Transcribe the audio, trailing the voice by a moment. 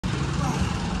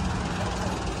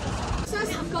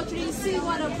process of culturing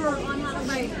seawater pearl on Halong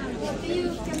Bay.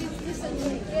 Can you listen to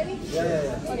me? Ready?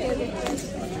 Yeah. Okay.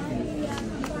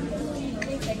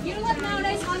 You know what,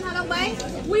 nowadays on Halong Bay,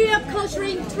 we are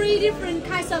culturing 3 different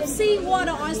kinds of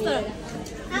seawater oyster.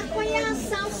 Aquia,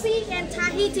 South Sea, and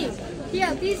Tahiti.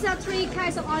 Here, these are 3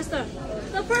 kinds of oyster.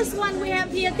 The first one we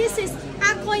have here, this is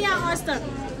Aquia oyster.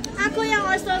 Aquia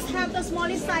oysters have the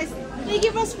smallest size. They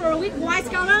give us pearl with white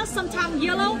color, sometimes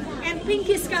yellow and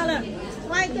pinkish color.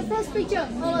 Like the first picture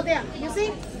over there, you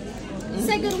see?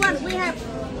 Second one, we have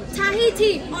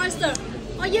Tahiti oyster,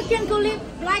 or you can call it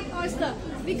black oyster,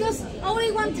 because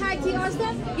only one Tahiti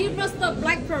oyster gives us the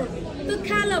black pearl. The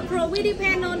color pearl, we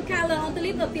depend on color on the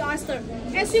lip of the oyster.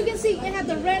 As you can see, it has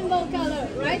the rainbow color,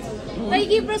 right? They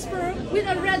give us pearl with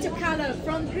a range of color,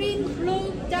 from green,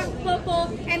 blue, dark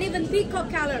purple, and even peacock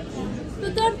color.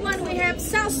 The third one, we have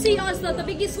South Sea oyster, the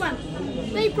biggest one.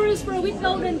 They produce pearl with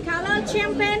golden color,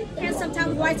 champagne, and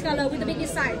sometimes white color with the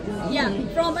biggest size. Yeah,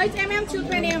 from 8 mm to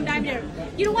 20 mm diameter.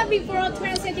 You know what, before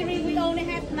 20th century, we only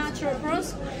had natural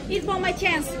pearls. It formed by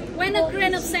chance when a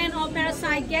grain of sand or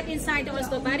parasite get inside the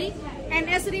oyster body, and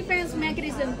as a defense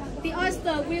mechanism, the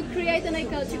oyster will create an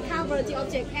anchor to cover the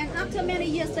object, and after many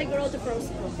years they grow the pearls.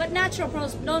 But natural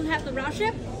pearls don't have the round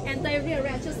shape, and they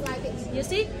rearrange just like it. You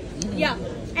see? Yeah.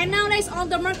 And nowadays on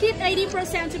the market,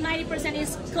 80% to 90%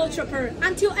 is cultured pearl.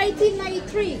 Until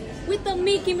 1893, with the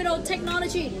Mikimoto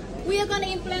technology, we are going to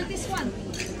implant this one.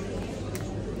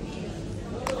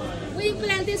 We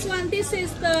implant this one. This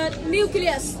is the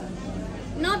nucleus,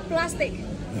 not plastic.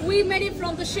 We made it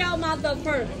from the shell mother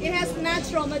pearl. It has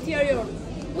natural material.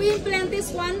 We implant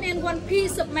this one and one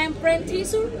piece of membrane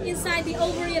tissue inside the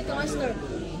ovary of the oyster.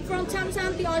 From time to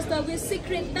time, the oyster will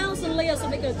secrete 1,000 layers of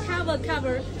liquid,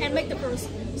 cover, and make the pearls.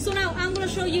 So now I'm going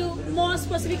to show you more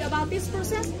specific about this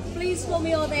process. Please follow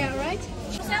me over there, right?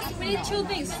 Process, we need 2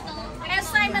 things.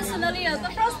 As I mentioned earlier,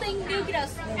 the first thing,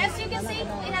 nucleus. As you can see,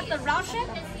 it has the round shape.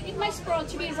 It makes pearl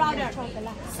to be rounder.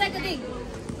 Second thing,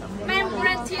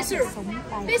 membrane tissue.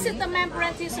 This is the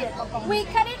membrane tissue. We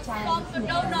cut it from the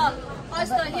donor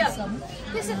oyster here.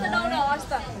 This is the donor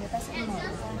oyster.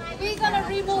 We're gonna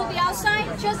remove the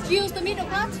outside, just use the middle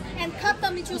part and cut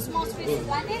them into small pieces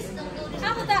like this.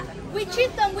 After that, we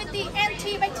treat them with the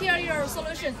antibacterial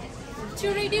solution to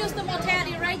reduce the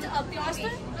mortality rate of the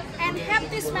oyster and have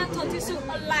this mantle tissue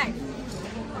alive.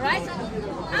 Alright?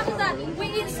 After that,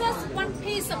 we insert one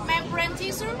piece of membrane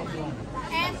tissue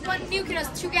and one nucleus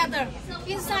together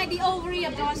inside the ovary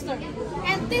of the oyster.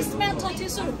 And this mantle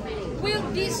tissue will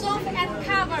dissolve and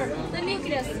cover the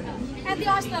nucleus. And the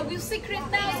oyster will secrete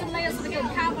 1,000 layers of liquid,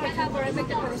 cover, and make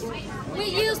the pearls. We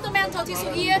use the mantle tissue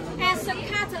here as a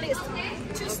catalyst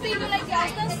to stimulate the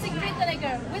oyster, secrete the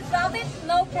liquor. Without it,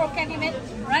 no pearl can be made,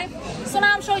 right? So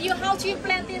now I'm showing you how to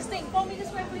implant this thing. Follow me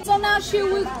this way, please. So now she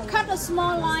will cut a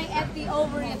small line at the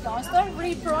ovary of the oyster,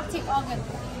 reproductive organ.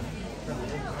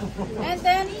 And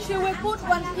then she will put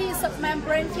one piece of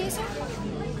membrane tissue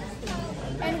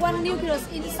and one nucleus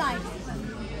inside.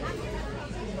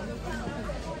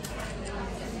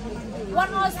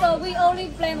 One oyster, we only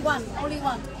implant only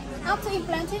one. After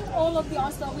implanting, all of the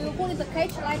oyster, we will put in the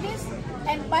cage like this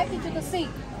and pipe into the sea.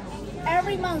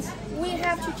 Every month, we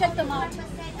have to check them out,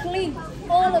 clean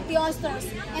all of the oysters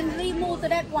and remove the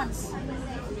dead ones.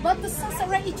 But the success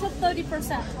rate is just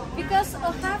 30% because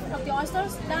half of the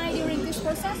oysters die during this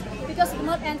process because of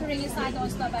not entering inside the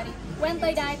oyster body. When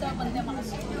they die, they open their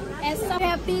mouth. And so we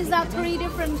have these are 3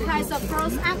 different kinds of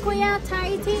pearls: Aquia,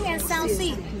 Tahiti, and South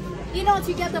Sea. You know,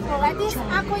 to get the pearl like this,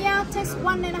 Aquia takes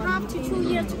 1.5 to 2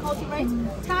 years to cultivate.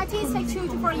 Tahiti takes 2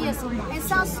 to 4 years, and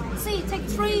South Sea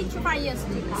takes 3 to 5 years.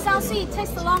 South Sea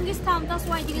takes the longest time. That's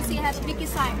why you can see it has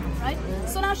biggest size, right?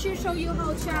 So now she'll show you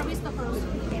how to harvest the pearls.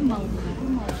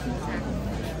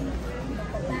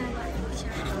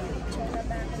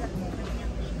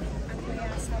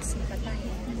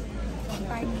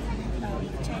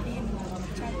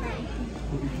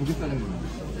 고기 싸는 거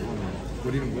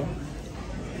버리는 거야?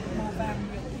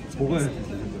 먹어야지.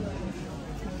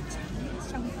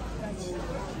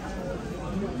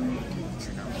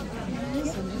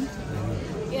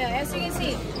 Yeah, as you can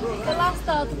see, the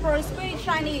lobster, the pearl is very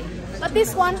shiny. But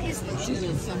this one is,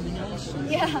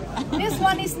 this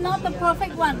one is not the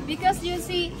perfect one because you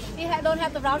see, it don't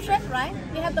have the round shape, right?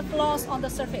 You have the flaws on the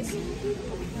surface.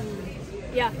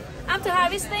 Yeah. After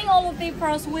harvesting, all of the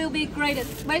pearls will be graded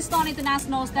based on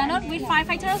international standard with 5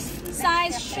 factors: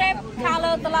 size, shape,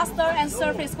 color, the luster, and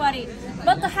surface quality.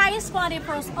 But the highest quality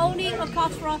pearls only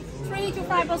account for 3 to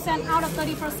 5% out of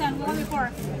 30% we had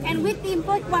before. And with the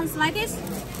imperfect ones like this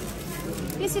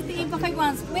is the imperfect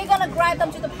ones. We're gonna grind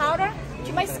them to the powder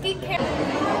to make skincare.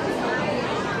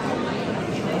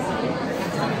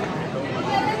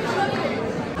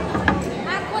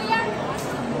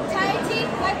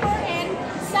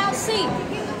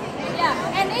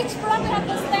 And each product have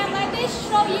the stamp like this,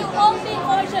 show you all the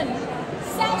information.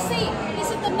 South Sea, this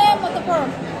is the name of the pearl.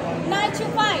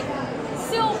 925,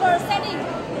 silver setting.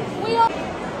 We